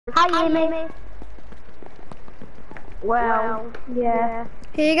Hi, Amy. Well, yeah.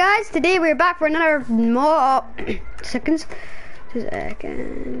 Hey guys, today we're back for another more seconds. 2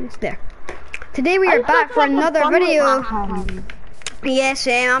 seconds. There. Today we are back for another video. Yes,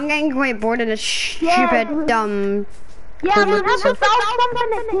 I'm getting quite bored of this stupid dumb. Yeah, we have to build something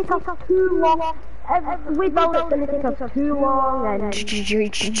that takes us too long. We build it and it takes us too long. And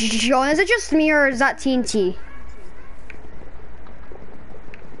John, is it just me or is that TNT?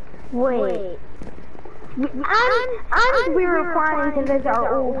 wait. And we were planning to visit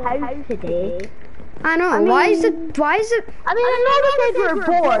our old house today. I know. Why is it? I mean, I know that we were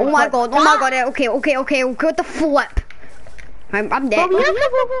bored. Oh my god! Okay. What the flip? I'm dead.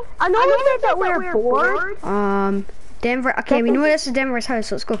 I know we said that we're bored. Denver. Okay, we know this is Denver's house.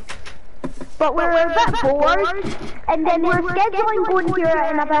 Let's go. But we're a bit bored, and then we're scheduling going here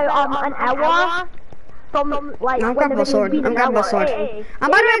in about an hour. From like I'm grabbing my sword. And by the way, guys,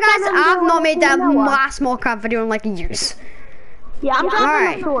 I've not made that last Mawcraft video in like years. Yeah, I'm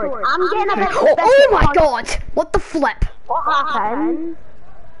grabbing my sword. I'm getting a bit. Oh my god! What the flip? What happened?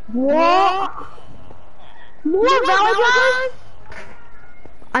 What? More villagers?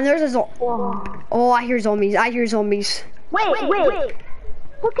 And there's a oh, I hear zombies. Wait.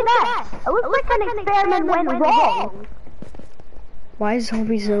 Look at that. It looks like an experiment went wrong. Why is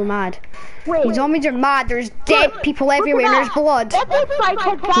zombies so mad? Wait. Zombies are mad. There's dead people everywhere and there's blood. That looks like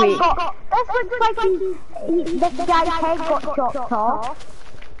his guy got. This looks like this guy's head got chopped off.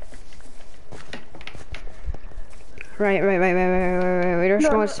 Right. There's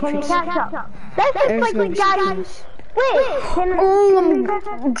no Can we catch up? This looks like the guy. Wait.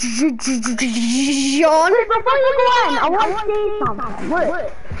 John. Before you go in, I want to say something.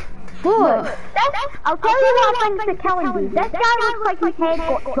 Look. What? I'll tell you what I think's the killing you. This guy looks like his head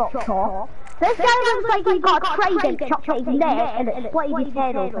got chopped off. This guy looks like he got a trident chopped at his neck and it split his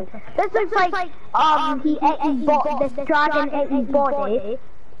head open. This looks like he ate his this dragon ate his body.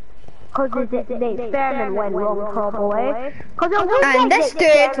 Cause the experiment went wrong probably. And this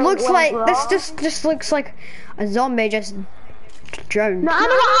dude looks like just looks like a zombie just drowned. No, I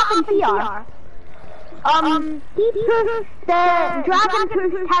know what happened here. The dragon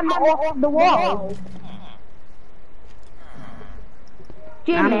pushed him off the wall.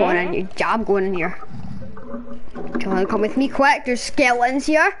 Jamie. I'm going in here. John, come with me quick. There's skeletons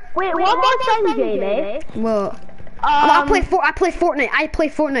here. Wait, one more thing, Jamie. What? I play Fortnite. I play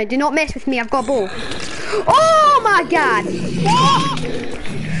Fortnite. Do not mess with me. I've got a bow. Oh my god!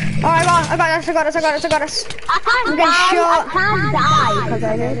 Alright, I got this. I can't die because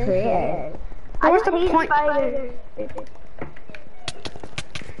I didn't create it. What's the point?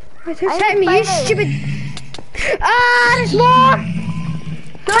 Who's hitting me, you stupid... Ah, there's more!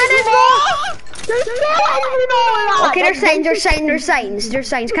 There's more! Okay, there's signs.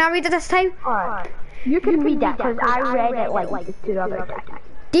 Can I read it this time? Alright. You can read that because I read it like the 2 other times.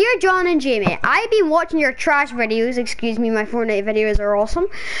 Dear John and Jamie, I've been watching your trash videos, excuse me, my Fortnite videos are awesome.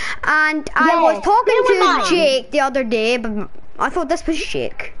 And I was talking to Jake the other day, but I thought this was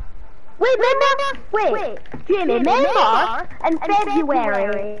Jake. Wait, Jamie, remember in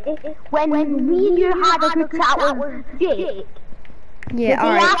February when me and you had a good chat with Jake? Yeah,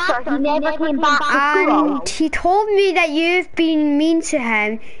 alright. He never came back to school. And he told me that you've been mean to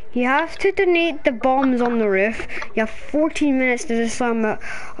him. You have to donate the bombs on the roof. You have 14 minutes to disarm it.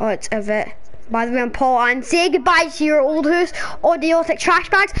 Oh, it's a bit. By the way, I'm Paul, and say goodbye to your old house. Idiotic trash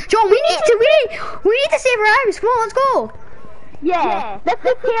bags. John, we need to save our house. Come on, let's go. Yeah, this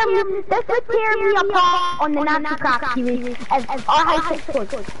would tear me apart on the Mawcraft series if our house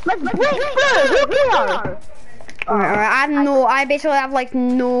explodes. Let's break through, who cares? Alright, I basically have like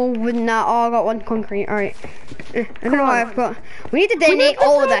no wooden now. Oh, I got 1 concrete, alright. I don't know what I've got. We need to donate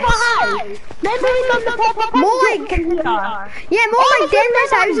all of this. More like Denver's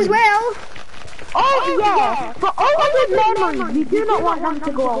house as well. Oh yeah, but all of these memories, we do not want them to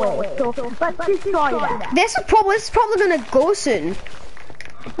go away, so let's destroy them. This is probably gonna go soon.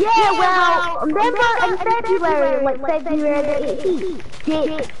 Yeah, well, remember in February, like February the 18th,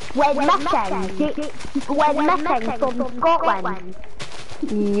 Jake went missing from Scotland.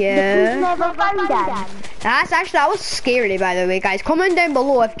 Yeah. Never found him. That was scary, by the way, guys. Comment down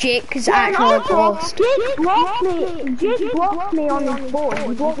below if Jake is actually lost. Jake blocked me on his phone.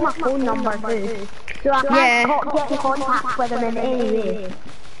 He blocked my phone number too. So I can't get in contact with him in any way.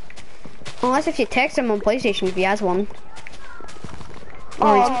 Unless if you text him on PlayStation if he has one.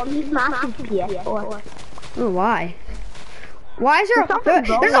 Oh, he's massive PS4. Oh, why? Why is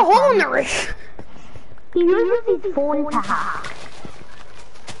there's a hole in the roof? He uses his phone to hack.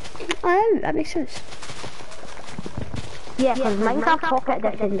 Oh, that makes sense. Yeah, because Minecraft Pocket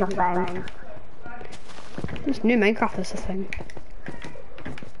Edition's a thing. This new Minecraft is a thing.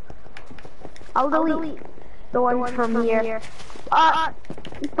 I'll delete the ones from here.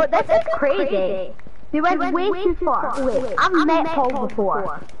 But this is crazy. We went way too far. Wait, I've met Paul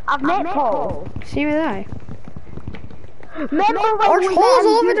before. I've met Paul. See with I. Remember when There's we holes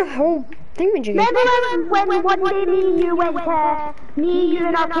all over went the whole thing when you get. Remember when one day me, you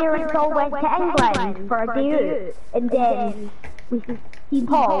and our parents all went to England for a day out, and then we seen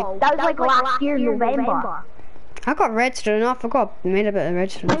Paul. That was like last year, November. I got redstone. I forgot I made a bit of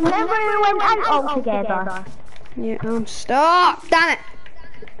redstone. Remember we went out all together? Yeah, stop! Damn it!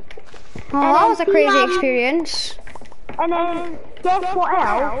 Oh, that was a crazy experience. And then, guess what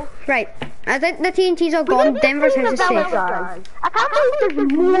else? Right, I think the TNT's are gone. Denver's house is safe. I can't believe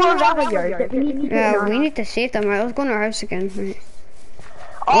there's more villagers that we need to Yeah, we need to save them. Right, let's go in our house again. Right.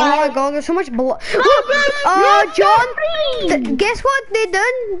 Oh my god, there's so much blood. John, guess what they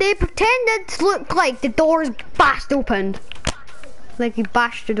done? They pretended to look like the door's bashed open. Like he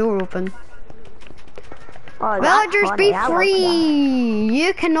bashed the door open. Oh, villagers, be free!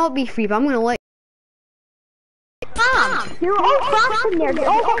 You cannot be free, but I'm gonna let you're all trapped in there. They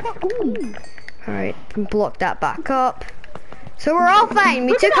all got squeezed. Alright, block that back up. So we're all fine.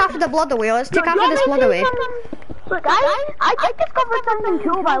 We took half of the blood away. Let's take half of this blood away. Look, I just discovered something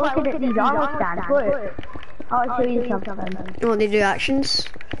cool by looking at these armor stands. Look, I'll show you something. You want to do actions?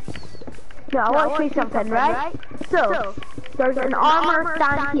 No, I want to show you something, right? So, there's an armor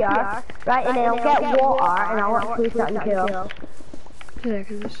stand here, right, and it'll get water, and I want to show you something cool. 2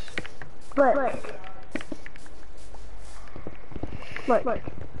 seconds. Look.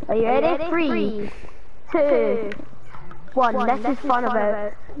 Are you ready? 3, 2, 1. This is fun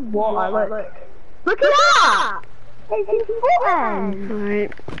about water. Look at that! It's floating!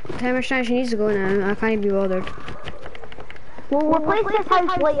 Alright. How much time she needs to go now? I can't even be bothered. We'll replace this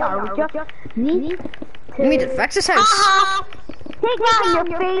house later. We just need to... We need to fix this house. Take that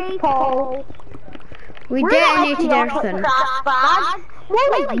in your face, Paul. We detonated everything. More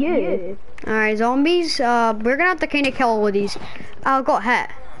like you. Alright, zombies. We're gonna have to kind of kill all of these. I got hit.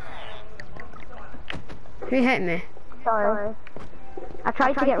 Who hit me? Sorry. I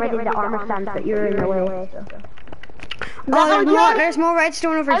tried to get rid of the armor stand, but you're in the way. Oh, no, there's more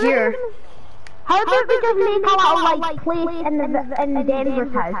redstone over here. How about we just make a little like place in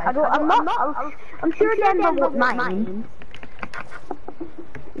Denver's house? I'm sure Denver won't mind.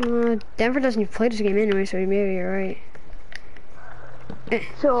 Denver doesn't play this game anyway, so maybe you're right.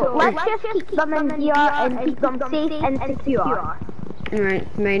 So let's just keep them in here and keep them safe and secure.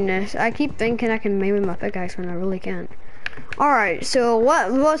 Alright, mine this. I keep thinking I can mine with my pickaxe when I really can't. Alright, so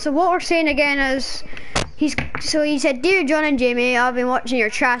what we're saying again is he said, "Dear John and Jamie, I've been watching your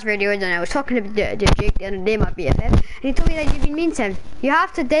trash videos and I was talking to Jake the other day, my BFF, and he told me that you've been mean to him. You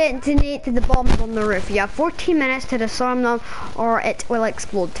have to detonate the bombs on the roof. You have 14 minutes to disarm them or it will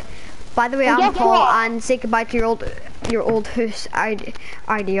explode." By the way, I'm Paul, and say goodbye to your old house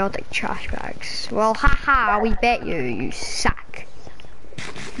idiotic trash bags. Well, haha, we bet you sack.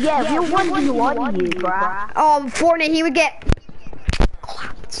 Yeah, we'll 1v1 you, bruh. Oh, Fortnite, he would get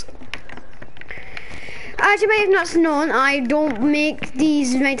clapped. As you may have not known, I don't make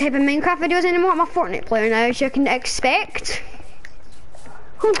these type of Minecraft videos anymore. I'm a Fortnite player now, as you can expect.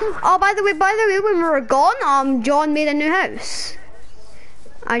 Oh, by the way, when we were gone, John made a new house.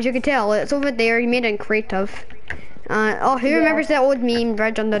 As you can tell, it's over there. He made it in creative. Who remembers that old meme,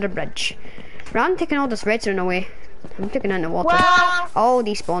 bridge under the bridge? I'm taking all this redstone away. I'm taking it in the water. Well, all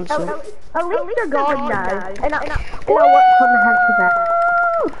these spawns. So. At least they're gone now. And I work from the house of it.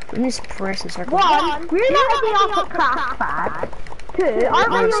 I'm just pressing circle. 1, we're not in the awful craft bag. 2, our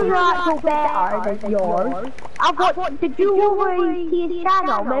videos are actually better than yours. Did you oversee his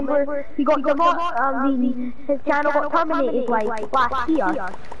channel? Remember, he got his channel got terminated like last year.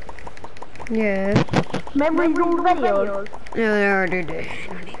 Yeah. Remember his old videos? No, they are, dude.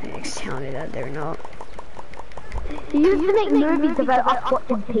 Don't even tell me that they're not. He used to make movies about us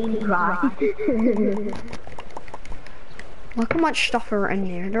watching paint dry. Look how much stuff are in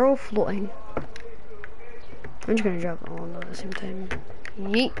there. They're all floating. I'm just gonna drop it all at the same time.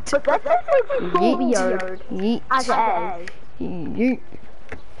 Yeet. But this is so weird. Yeet. As it is. Yeet.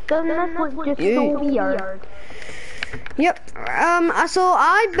 Doesn't this look just so weird? Yep. So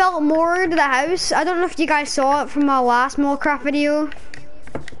I built more to the house. I don't know if you guys saw it from my last Mawcraft video.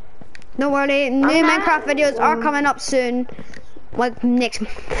 Don't worry, new Minecraft videos are coming up soon. Like next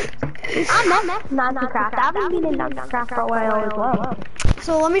month. I met Mawcraft. I haven't been in Mawcraft for a while as well.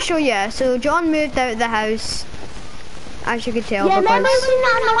 So let me show you. So John moved out of the house, as you can tell. Yeah, because remember we seen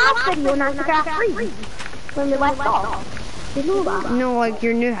that in the last video, Mawcraft 3, when we left off. You know that? No, like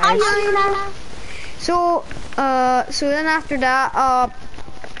your new house. So then after that,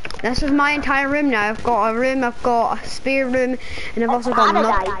 this is my entire room now. I've got a room, I've got a spare room, and I've also got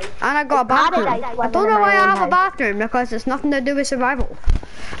nothing. And I've got a bathroom. I don't know why I have a bathroom, because it's nothing to do with survival.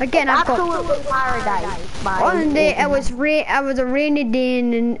 Again, I've got absolutely paradise. one day it was a rainy day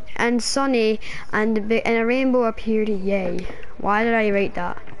and sunny, and a rainbow appeared. Yay! Why did I write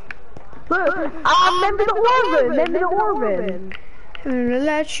that? Remember the war room. Remember the war room.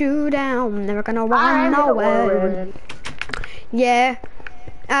 Let you down. Never gonna want nowhere. Yeah.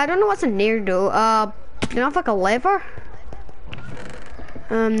 I don't know what's in there though. Do you have like a lever?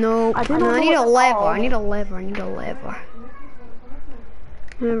 No. I need a lever. I need a lever.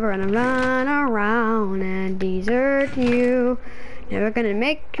 Never gonna run around and desert you. Never gonna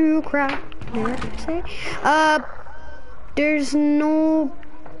make you cry. Never gonna say. There's no.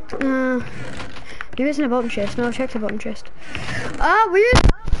 Maybe it's in a bottom chest. No, check the bottom chest.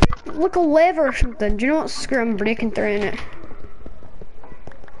 Weird. Like a lever or something. Do you know what screw I'm breaking through in it?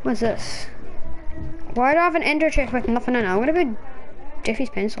 What's this? Why do I have an ender chest with nothing in it? I'm gonna put Jeffy's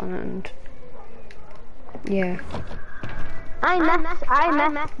pencil on it and... yeah. I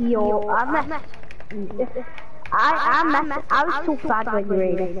miss you. I was so sad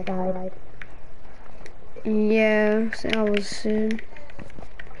when you died. Yeah, so I was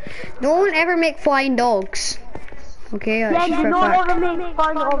don't ever make flying dogs. Okay, yeah, you don't ever make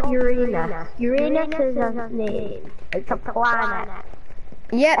fun of Uranus. Uranus is a name. It's a planet.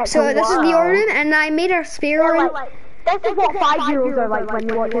 Yep, so this is the room, and I made a spare room. This is what 5-year-olds are like when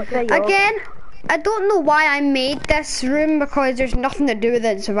you watch this video. Again, I don't know why I made this room, because there's nothing to do with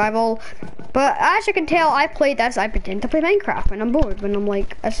it in survival. But as you can tell, I played this, I pretend to play Minecraft when I'm bored. When I'm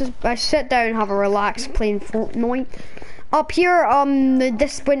like, I sit down and have a relax playing Fortnite. Up here,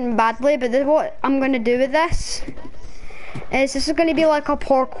 this went badly, but this, what I'm going to do with this is going to be like a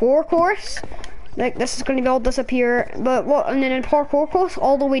parkour course. Like, this is going to be all disappear, but what, and then a parkour course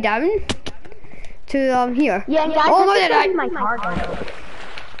all the way down to here. Yeah, guys, all the way down. My car.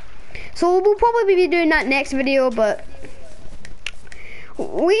 So we'll probably be doing that next video, but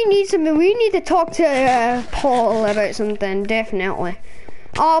we need to talk to Paul about something, definitely.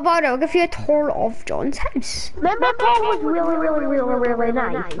 Oh, about it, I'll give you a tour of John's house. Remember Paul was really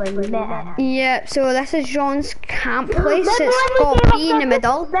nice when we met him? Yeah, so this is John's camp place. It's got B in the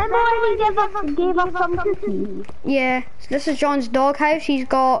middle. Remember when he gave us some cookies? Yeah, so this is John's dog house. He's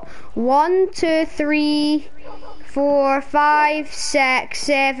got 1, 2, 3, 4, 5, 6,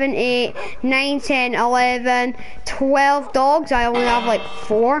 7, 8, 9, 10, 11, 12 dogs. I only have like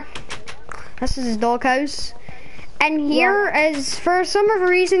 4. This is his dog house. And here is, for some of the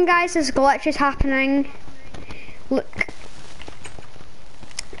reason, guys, this glitch is happening. Look.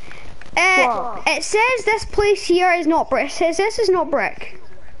 It says this place here is not brick. It says this is not brick.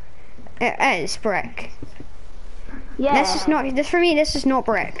 It is brick. Yeah. This is not, for me, this is not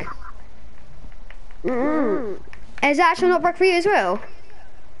brick. Is it actually not brick for you as well?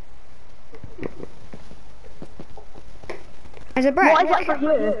 Is it brick? What is it for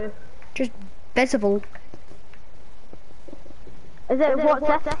you? Just visible. Is it what's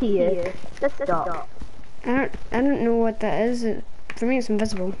this to you? This stuff. I don't know what that is. For me, it's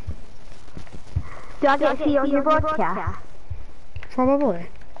invisible. Do I get to see on your broadcast? Probably.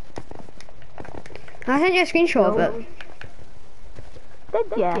 I sent you a screenshot of it.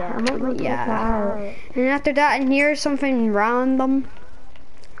 Did ya? Yeah. And after that, and here's something random.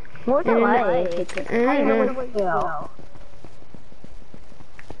 What's it like?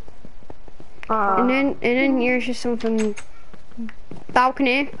 And then here's just something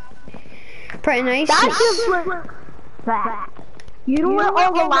balcony. Pretty nice. That just looks back. You know where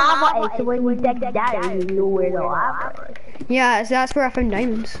all the lava is, so when we dig down, you know where the lava is. Yeah, so that's where I found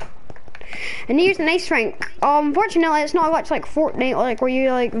diamonds. And here's an ice rink. Unfortunately, it's not much like Fortnite, like where you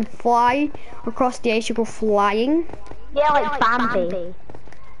like fly across the ice. You go flying. Yeah, like Bambi.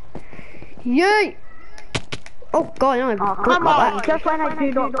 Yay! Oh god, no, come on! Just when I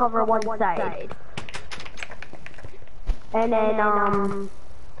do not cover one side. And then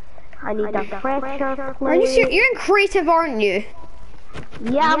I need a fresher plate. Are you serious? You're in creative, aren't you?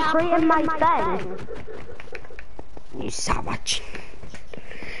 Yeah, I'm creating my thing. You savage.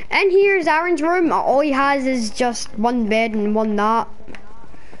 And here's Aaron's room. All he has is just one bed and one that.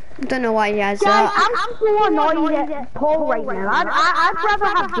 I don't know why he has that. I'm so annoyed at Paul right now. I'd rather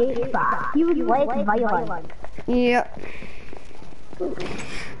have Gates back. He was less violent. Yep.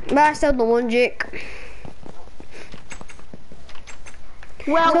 But I still don't want Jake.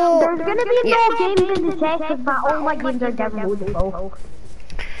 Well, so, there's gonna be no games in the test because all my games are downloadable.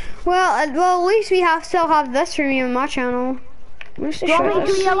 Well, at least we still have this for me on my channel. Where's the Do you want me to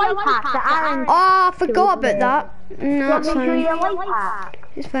shirts? show you a life hack that Aaron? Oh, I forgot about that. No, it's Do you want me to show fine. you a life hack?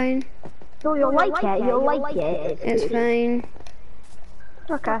 It's fine. So you'll like it, you'll like it. It's fine.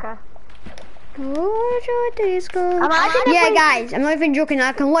 Okay. Where'd your days go? Imagine if Yeah, we- guys, I'm not even joking.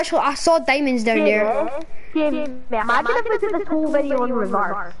 I saw diamonds down there. Jamie, imagine if we did this whole video in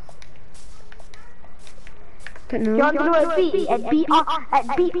reverse. But Do you want no. to know what it beat? It beat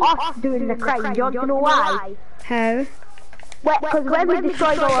us doing the crime. Do you want to know why? How? Because when we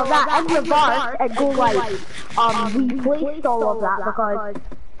destroyed all of that, in reverse, it'd go like, we placed all of that because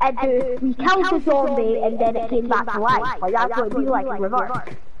we killed the zombie and then it came back to life. Like, that's what it'd be like in reverse.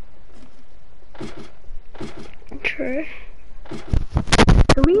 True.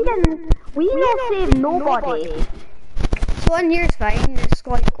 So we didn't save nobody. So in here's fine. It's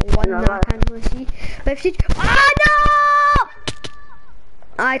like one that I can't really see. But if you... Oh no!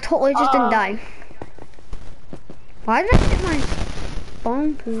 I totally just didn't die. Why did I get my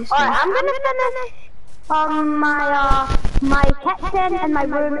bomb boost? Alright, I'm gonna finish my kitchen and my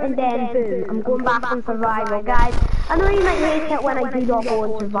room and then boom, I'm going back on survival, guys. I know you might hate it when I do not go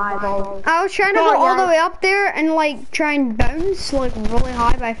on survival. I was trying to go all the way up there and like try and bounce like really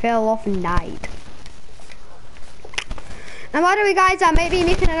high, but I fell off and died. And by the way, guys, I might be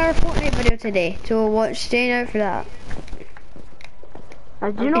making another Fortnite video today, so stay out for that. I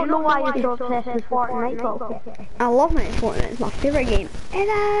do not know why you're so obsessed with Fortnite, but okay. I love my Fortnite. It's my favorite game.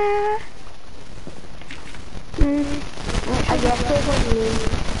 Hello. I guess it's what you mean.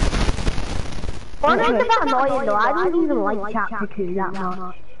 Fortnite's a bit annoying though, I don't even like chapter 2 that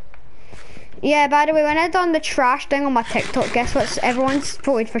much. Yeah, by the way, when I done the trash thing on my TikTok, guess what? Everyone's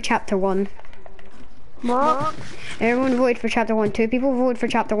voted for chapter 1. What? Everyone voted for chapter 1. 2 people voted for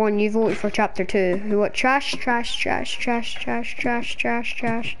chapter 1. You voted for chapter 2. Who what? Trash, trash, trash, trash, trash, trash, trash,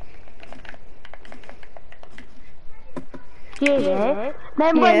 trash. Yeah.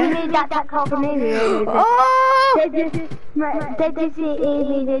 Then when you made that TikTok and Amy, did you say,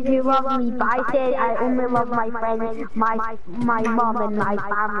 Amy, did you love me? But I said I only love my friends, my mum and my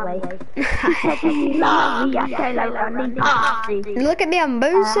family. She said, do you love me? I said, I love me party. Look at me, I'm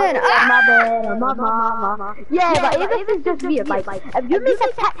bouncing. Yeah, but this is just weird. Like, if you make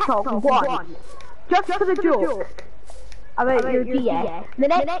a TikTok once, just for the joke, about your DS, the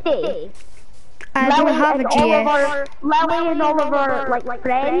next day, I don't have a GS. Lily and all of our like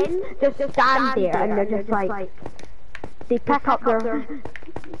friends just stand there and they're just like they pick up their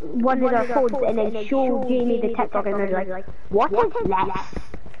one of their phones and then show Jamie the TikTok and they're like, what is this?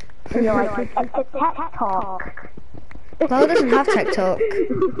 And you're like, it's a TikTok. Lily doesn't have TikTok.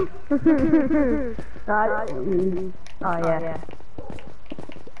 Oh yeah.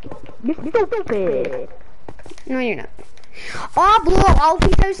 You're stupid. No, you're not. Oh, I blew up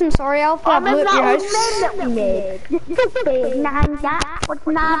Alfie's house. I'm sorry, Alfie. I blew up your house. That we made. You stupid. 9 that. What's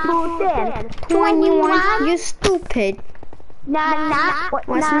 9 plus 10? 21. You stupid. 9 that.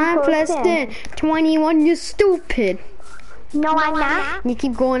 What's 9 plus 10? 21. You stupid. No, I'm not. You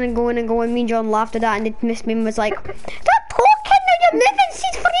keep going and going and going. Me and John laughed at that, and Miss Mim was like, "Stop talking! Now you're moving.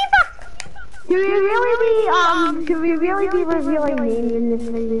 She's forever." Should we really be revealing names in this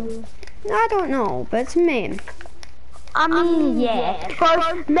video? I don't know, but it's Mim. I mean, yeah.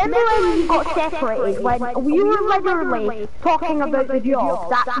 Because remember when we got separated? When we were literally talking about the job,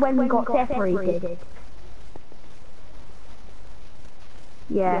 that's when we got separated.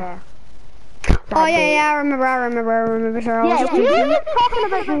 Yeah. Oh yeah, I remember. Sorry, Yeah, we were just talking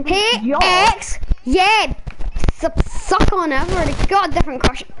about the Hey, job. X! Yeah! Suck on it. I've already got a different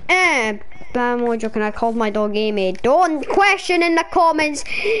crush. I'm only joking. I called my dog Amy. Don't question in the comments.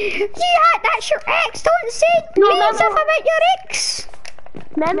 Yeah, that's your ex. Don't say mean stuff about your ex.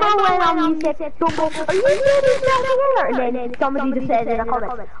 Remember when you said, don't go, are you and Amy still together? And then somebody just said in the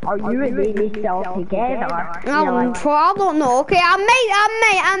comments, are you and Amy still together? Problem no. Okay, I may.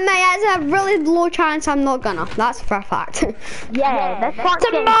 There's a really low chance I'm not gonna. That's for a fact. Yeah, this part's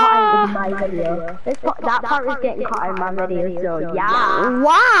getting cut out in my video. That part is getting cut out in my video, so yeah.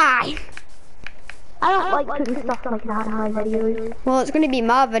 Why? I don't like putting stuff like that in my videos. Well, it's gonna be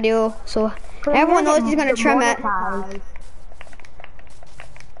my video, so everyone knows he's gonna trim it.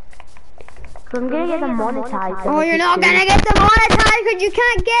 So I'm gonna get them monetized. Oh, you're not gonna get demonetized because you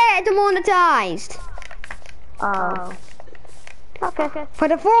can't get demonetized. Oh. Okay. For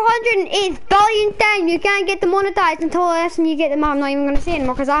the 408th billionth time, you can't get demonetized until less than you get them. I'm not even gonna say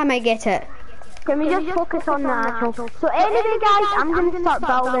anymore because I might get it. Can we just focus on the actual? So anyway, guys, I'm gonna start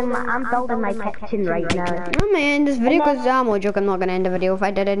building. I'm building my kitchen right now. I'm gonna end this video because I'm only joking. I'm not gonna end the video. If I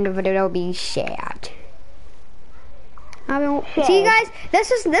did end the video, that would be sad. I don't. See, guys,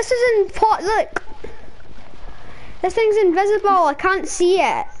 this is in pot. Look, this thing's invisible. I can't see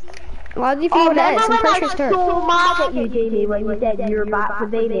it. Why do you think it is? I'm pretty sure it's dirt. I was so mad at you, Jamie, when you said you were back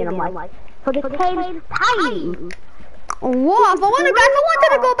with Amy, and I'm like, for the 10th time. What? If I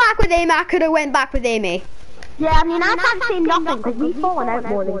wanted to go back with Amy, I could have went back with Amy. Yeah, I mean, I can't say nothing because we've fallen out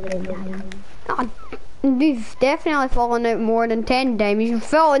more than 10 times. Oh, we've definitely fallen out more than 10 times. You've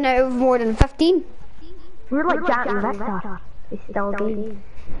fallen out more than 15. We're like Jack and Victor. It's still a game.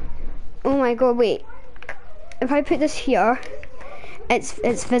 Oh my god, wait. If I put this here, it's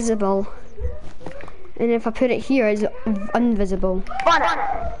visible. And if I put it here, it's invisible.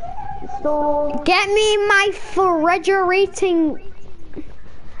 So get me my refrigerating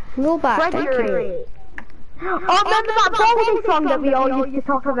rollback. Thank you. Oh, remember that Baldy song that we all used to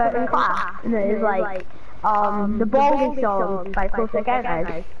talk about in class? And it was like, the Baldy song by Close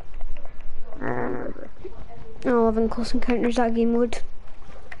Encounters. I love in Close Encounters, that game mode.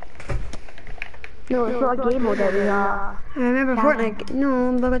 No, it's not a game mode, it was I remember Fortnite.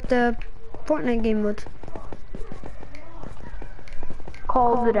 No, but the Fortnite game mode.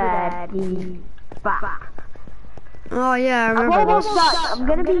 Called the back. Oh yeah, I remember this. I'm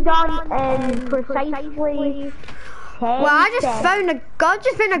gonna be done in precisely 10 Well, I just found a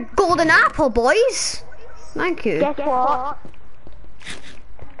golden apple, boys. Thank you. Guess what?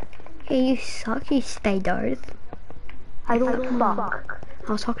 Hey, you suck, you spiders. I don't suck.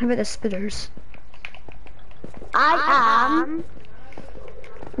 I was talking about the spiders. I am...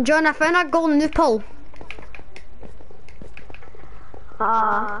 John, I found a golden apple.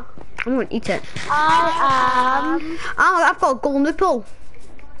 I'm gonna eat it. I am... Oh, I've got a golden apple.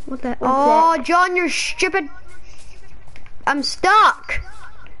 What the? Oh, John, you're stupid. I'm stuck.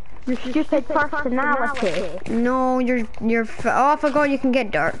 Your stupid personality. No, you're. Oh, I forgot you can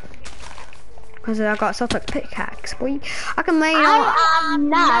get dirt. Because I got stuff like pickaxe. Boy, I can mine out. I am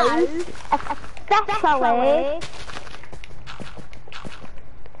now officially.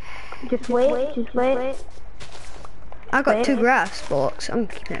 Just wait. I got 2 grass blocks. I'm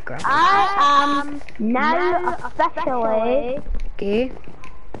keeping it grass. I am now officially. Okay.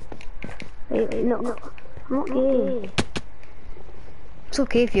 Wait, no, I'm not gay. It's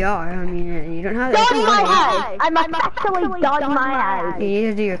okay if you are. I mean, you don't have Done to. my house. I'm officially done my house. You need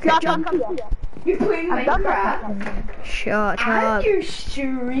to do your kitchen. You're playing Minecraft. Shut And up. you're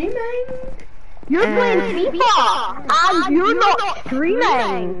streaming. You're playing FIFA, and you're not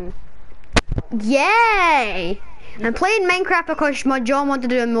streaming. Yay! I'm playing Minecraft because my John wanted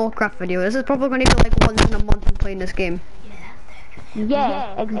to do a Mawcraft video. This is probably going to be like once in a month I'm playing this game.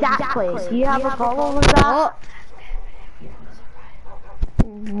 Yeah, exactly. Do you have a problem with that?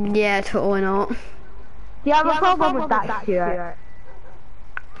 Yeah, totally not. Do you have a problem with that, Stuart?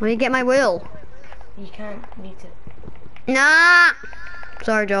 Let me get my will. You can't need it. Nah!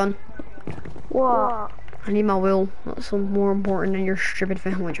 Sorry, John. What? I need my will. That's more important than your stupid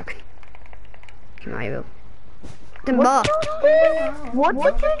family. I'm joking. Get my will. What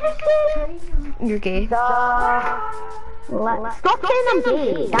did you just say? You're gay. Stop saying I'm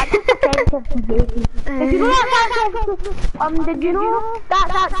gay. That's just offensive to gay people. Did you know that's did you know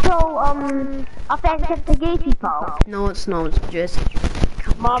that's actual offensive to gay people? No, it's not. It's just.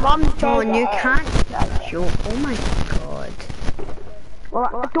 My mum said John, you it. can't joke. Oh my god.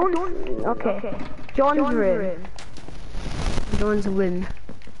 Well, don't. Okay. John's room. John's room.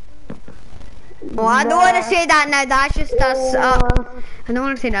 Oh, I don't want to say that now. That's just us. I don't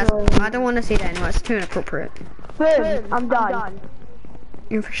want to say that. I don't want to say that anymore. It's too inappropriate. Boom. I'm done.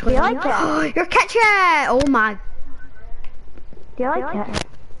 You're officially. Do you like it? Your kitchen. Oh my. Do you like it?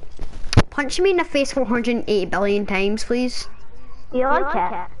 Punch me in the face 480 billion times, please. Do you like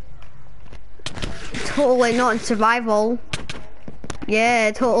it? Totally not in survival.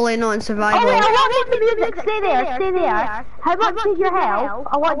 Yeah, totally not in survival. Oh wait, I want the music. Stay there. How much is your health?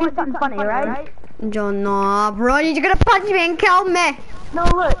 I want to do something funny, right? John, no, bro, you're gonna punch me and kill me. No,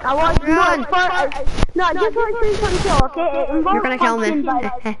 look, I want Run. no, I just want to do something, okay? It involves You're gonna kill me. punching,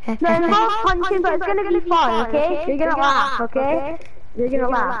 no, it involves punching, but it's gonna be fun, okay? You're gonna laugh, okay? You're gonna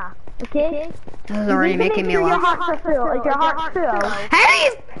laugh, okay? This is already making me laugh. Your heart's full. Is your heart full?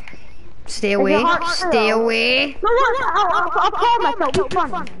 Hey! Stay away. Stay away. No, I'll promise it'll be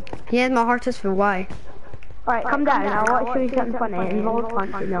fun. Yeah, my heart is full. Why? Alright, come down. I want to show you something funny. It involves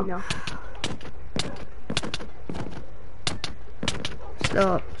punching, no.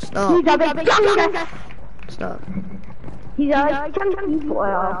 Stop. He's a big chungus. Stop. He's a chungus.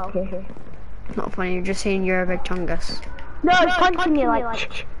 Well, okay. Not funny. You're just saying you're a big chungus. No, it's punching you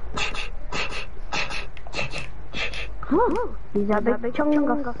like. He's a big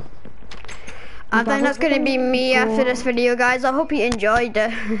chungus. I think that's gonna be me after this video, guys. I hope you enjoyed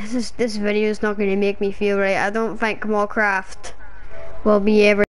it. This video is not gonna make me feel right. I don't think Mawcraft will be ever